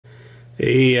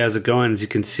Hey, how's it going? As you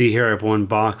can see here, I have one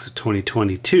box of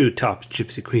 2022 Topps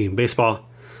Gypsy Queen Baseball.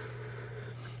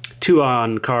 2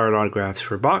 on-card autographs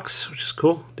per box, which is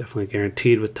cool. Definitely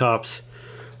guaranteed with Topps.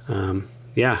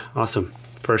 Yeah, awesome.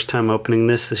 First time opening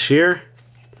this year.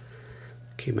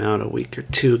 Came out a week or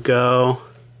 2 ago.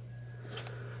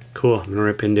 Cool, I'm gonna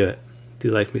rip into it.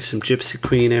 Do like me some Gypsy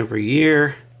Queen every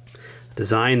year.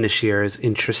 Design this year is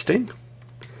interesting.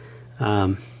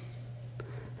 I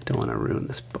don't want to ruin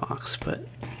this box, but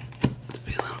let's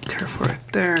be a little careful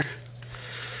right there.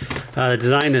 The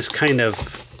design is kind of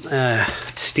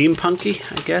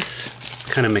steampunky, I guess.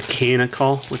 Kind of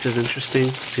mechanical, which is interesting.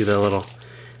 See the little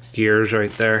gears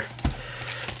right there.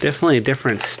 Definitely a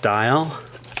different style.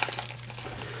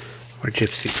 Or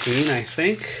Gypsy Queen, I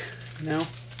think. You know,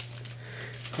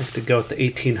 I like to go with the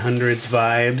 1800s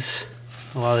vibes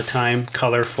a lot of the time.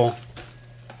 Colorful.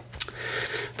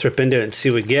 Let's rip into it and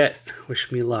see what we get.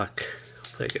 Wish me luck.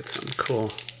 Hopefully I get something cool.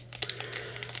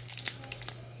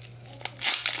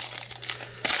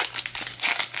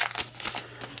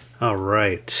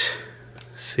 Alright.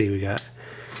 See, we got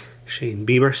Shane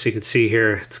Bieber. So you can see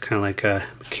here, it's kind of like a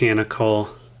mechanical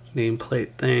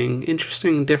nameplate thing.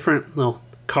 Interesting, different little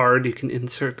card you can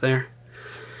insert there.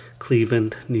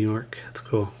 Cleveland, New York. That's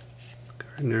cool.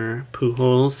 Gardner,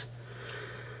 Pujols.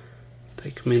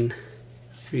 Teichman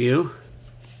for you.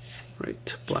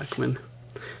 Right, Blackman.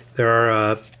 There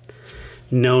are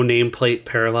no nameplate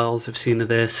parallels I've seen of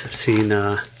this. I've seen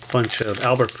a bunch of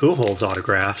Albert Pujols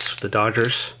autographs with the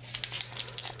Dodgers.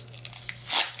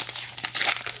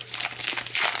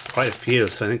 Quite a few,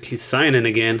 so I think he's signing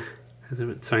again. Hasn't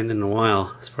been signed in a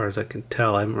while, as far as I can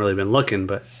tell. I haven't really been looking,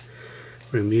 but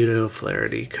Remuto,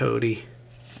 Flaherty, Cody.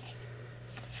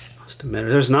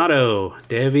 There's an auto.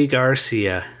 Davy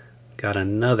Garcia. Got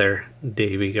another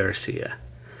Davy Garcia.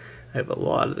 I have a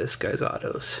lot of this guy's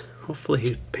autos. Hopefully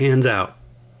he pans out.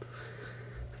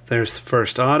 So there's the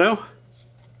first auto.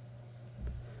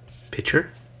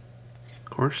 Pitcher, of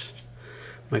course.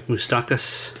 Mike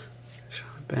Moustakas,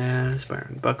 Sean Baz,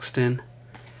 Byron Buxton.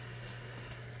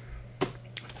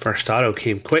 First auto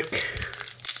came quick.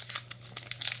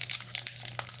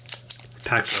 These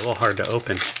packs are a little hard to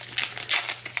open.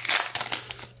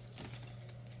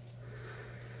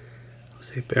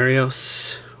 Jose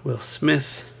Barrios, Will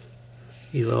Smith,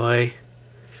 Eloy,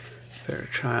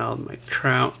 Fairchild, Mike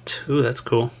Trout. Ooh, that's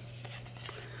cool.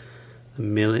 The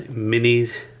mini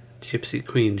Gypsy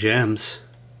Queen Gems.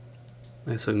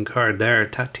 Nice looking card there.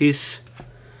 Tatis.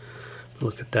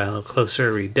 Look at that a little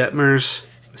closer. Reed Detmers,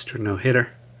 Mr. No Hitter.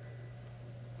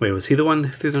 Wait, was he the one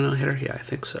who threw the no hitter? Yeah, I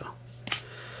think so.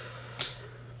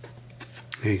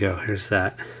 There you go. Here's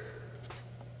that.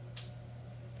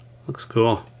 Looks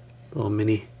cool. Little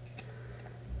mini.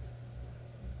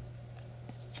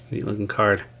 Neat looking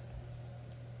card.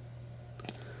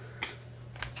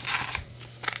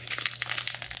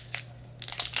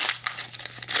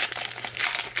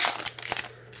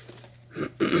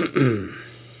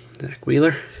 Zach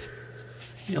Wheeler,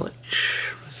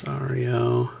 Yelich,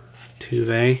 Rosario,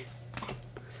 Tuve.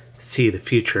 See the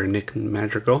future, Nick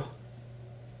Madrigal.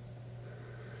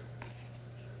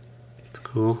 It's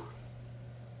cool.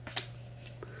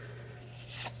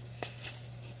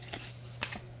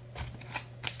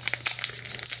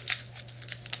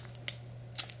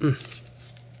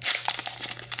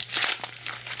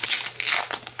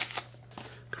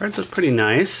 Cards look pretty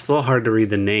nice. A little hard to read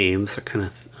the names. They're kind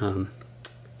of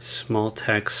small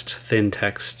text, thin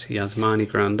text. Yasmani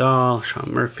Grandal,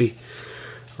 Sean Murphy,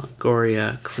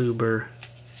 Longoria, Kluber,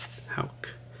 Houck,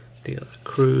 De La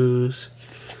Cruz,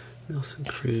 Nelson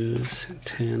Cruz,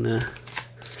 Santana.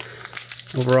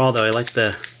 Overall, though, I like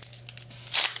the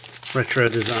retro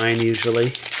design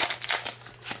usually.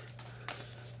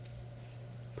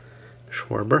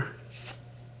 Schwarber,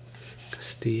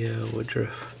 Castillo,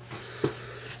 Woodruff,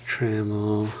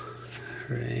 Trammell,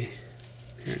 Ray,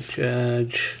 Aaron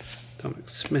Judge, Dominic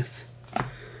Smith,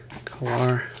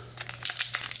 Kawar.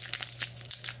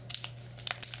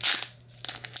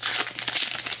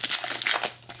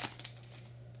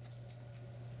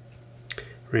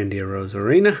 Randy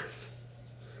Arozarena,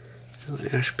 Alan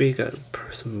Ashby, got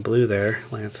some blue there,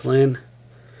 Lance Lynn,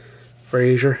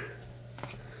 Frazier,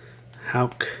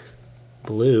 Houck,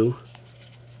 blue,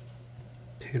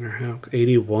 Tanner Houck,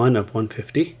 81 of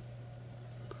 150.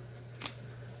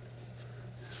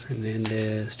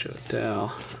 Hernandez, Joe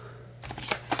Dell.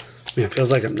 Man, it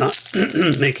feels like I'm not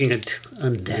making a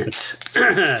dent.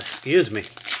 Excuse me.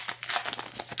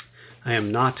 I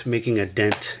am not making a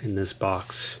dent in this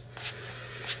box.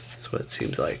 That's what it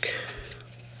seems like.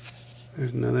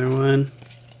 There's another one.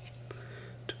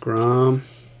 DeGrom.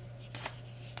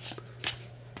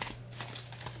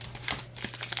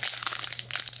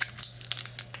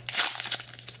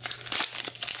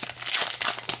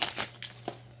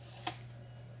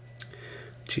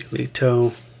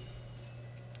 Giolito,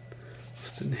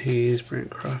 Austin Hayes, Brent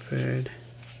Crawford.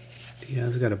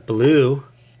 Diaz got a blue.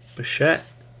 Bichette.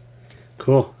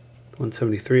 Cool.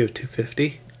 173 of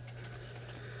 250.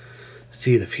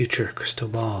 See the future. Crystal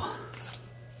ball.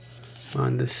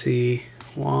 Mondesi,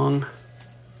 Wong.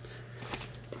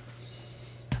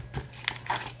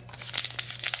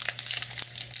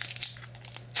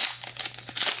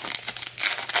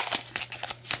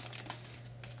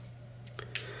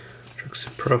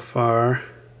 Profar,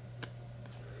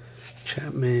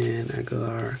 Chapman,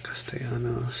 Aguilar,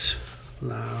 Castellanos,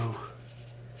 Lau,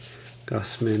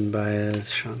 Gussman,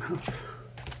 Baez, Sean Huff.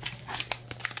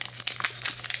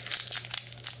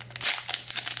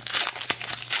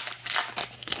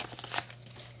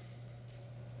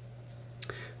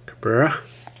 Cabrera,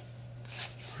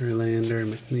 Verlander,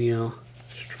 McNeil,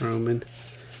 Stroman,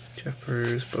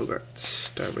 Jeffers,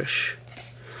 Bogarts, Darvish,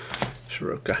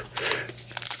 Soroka.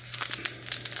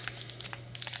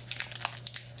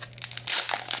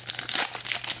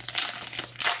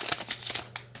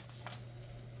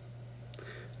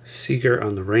 Seager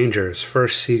on the Rangers.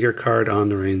 First Seager card on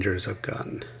the Rangers I've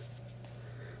gotten.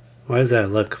 Why does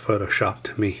that look photoshopped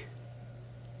to me?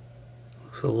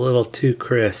 Looks a little too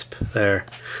crisp there.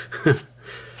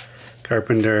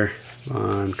 Carpenter,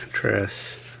 Vaughn,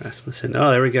 Contreras, Rasmussen. Oh,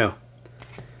 there we go.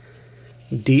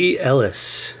 D.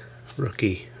 Ellis,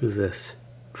 rookie. Who's this?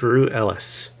 Drew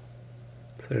Ellis.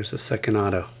 So there's a second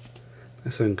auto.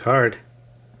 Nice looking card.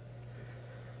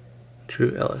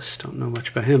 Drew Ellis, don't know much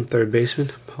about him. Third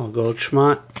baseman, Paul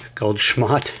Goldschmidt. Paul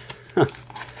Goldschmidt.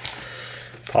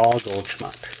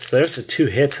 So there's the 2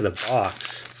 hits of the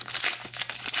box.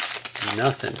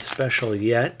 Nothing special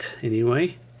yet,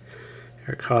 anyway.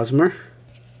 Eric Hosmer.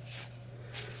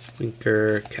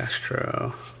 Winker,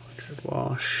 Castro, Richard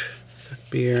Walsh, Seth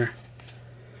Beer,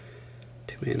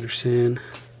 Tim Anderson.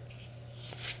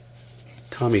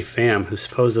 Tommy Pham, who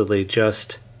supposedly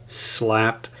just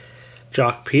slapped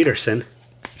Jock Peterson.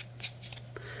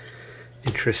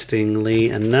 Interestingly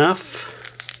enough,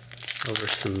 over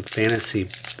some fantasy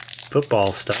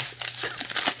football stuff.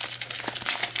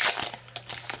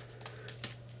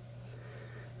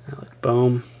 Alec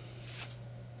Boehm,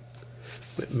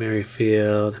 Whit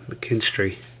Merrifield,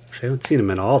 McKinstry. I haven't seen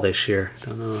him at all this year.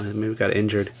 Don't know, maybe got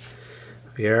injured.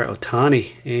 Javier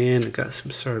Ohtani, and got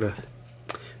some sort of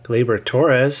Gleyber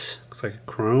Torres. Looks like a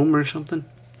chrome or something.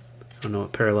 I don't know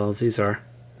what parallels these are.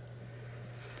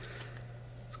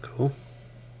 It's cool.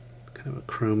 Kind of a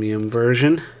chromium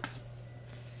version.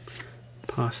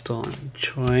 Postel and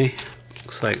Choi.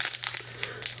 Looks like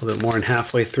a little bit more than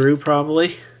halfway through,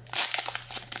 probably.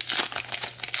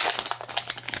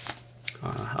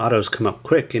 Autos come up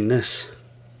quick in this.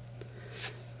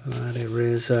 Vlade,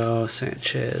 Rizzo,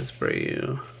 Sanchez,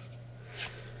 Breu.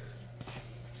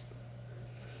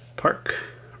 Park,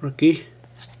 rookie.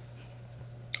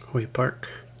 Hoy Park.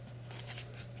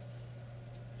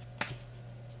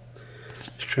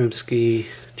 Stremski,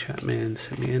 Chapman,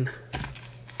 Simeon.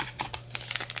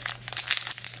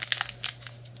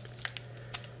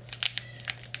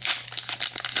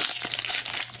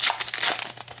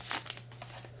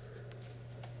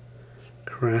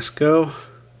 Carrasco,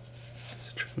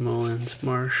 Cedric Mullins,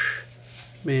 Marsh,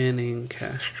 Manning,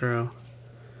 Castro,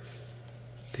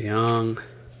 DeYoung,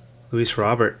 Luis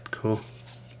Robert, cool.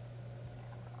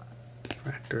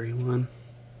 Factory 1.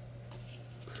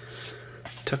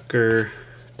 Tucker,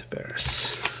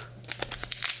 Tavares.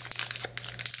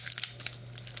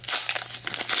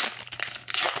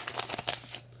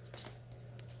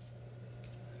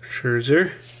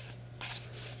 Scherzer,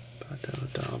 Pato,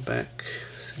 Dahlbeck,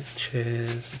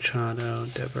 Sanchez, Machado,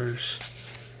 Devers,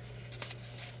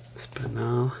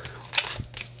 Spinal.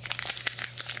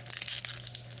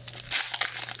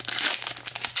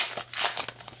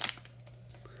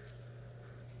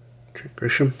 Trent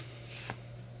Grisham,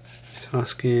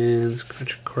 Hoskins,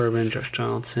 Patrick Corbin, Josh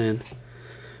Donaldson,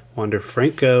 Wander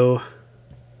Franco.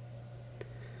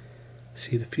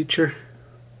 See the future.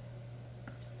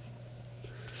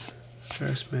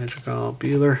 Ferris Madrigal,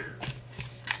 Bueller.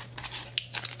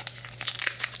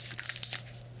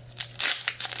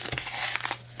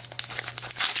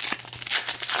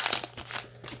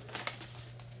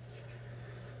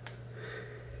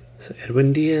 So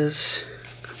Edwin Diaz,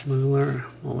 Mueller,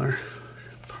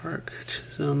 Park,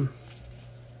 Chisholm,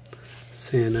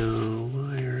 Sano,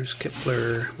 Myers,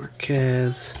 Kepler,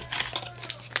 Marquez.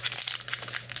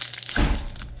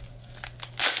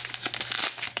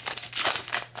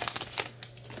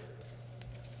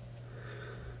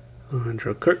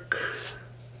 Alejandro Kirk,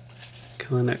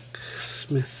 Kelenic,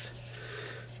 Smith,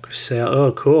 Grisel.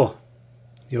 Oh, cool.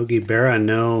 Yogi Berra,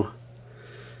 no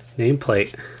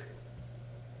nameplate.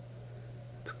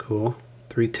 It's cool.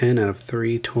 310 out of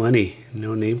 320.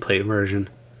 No nameplate version.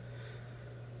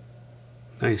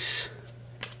 Nice.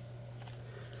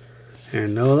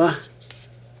 Aaron Nola.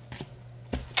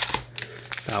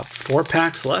 About 4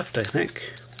 packs left, I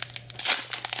think.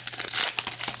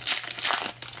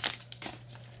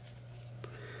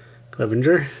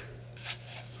 Clevenger.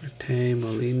 Marte,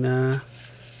 Molina.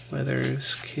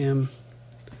 Weathers, Kim.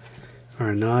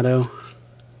 Arenado.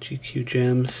 GQ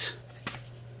Gems.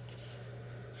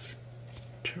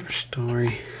 Trevor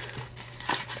Story.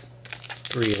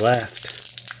 3 left.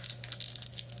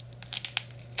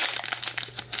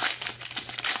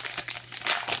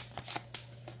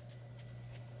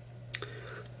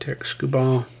 Derek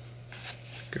Scuball,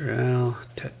 Gurriel,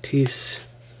 Tatis,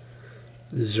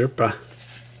 Zerpa,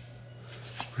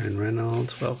 Ryan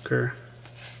Reynolds, Welker,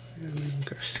 and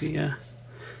Garcia.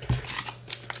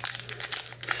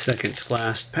 Second to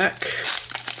last pack.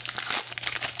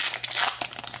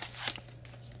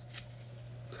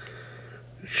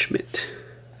 Schmidt,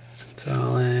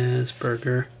 Gonzalez,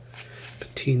 Berger,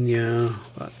 Patino,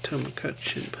 Vato,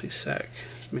 McCutcheon, Plesac,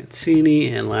 Mancini,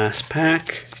 and last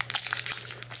pack.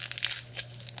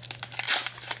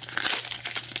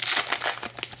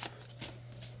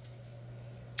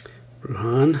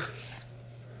 Bruhan,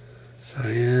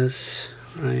 Saez,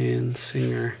 Ryan,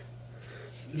 Singer,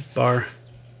 Barr,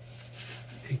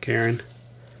 Hank Aaron,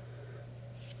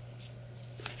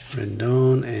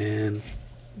 Rendon, and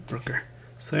Brooker.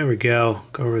 So there we go.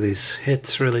 Go over these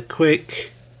hits really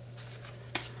quick.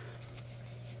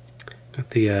 Got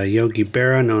the Yogi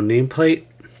Berra, no nameplate.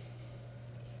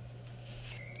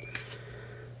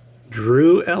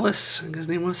 Drew Ellis, I think his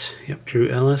name was. Yep, Drew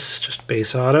Ellis, just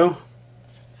base auto.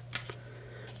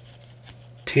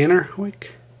 Tanner Hoyk?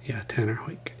 Yeah, Tanner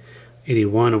Hoyk.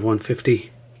 81 of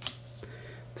 150.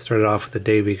 Started off with the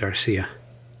Davey Garcia.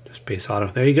 Just base auto.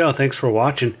 There you go. Thanks for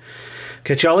watching.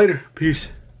 Catch y'all later. Peace.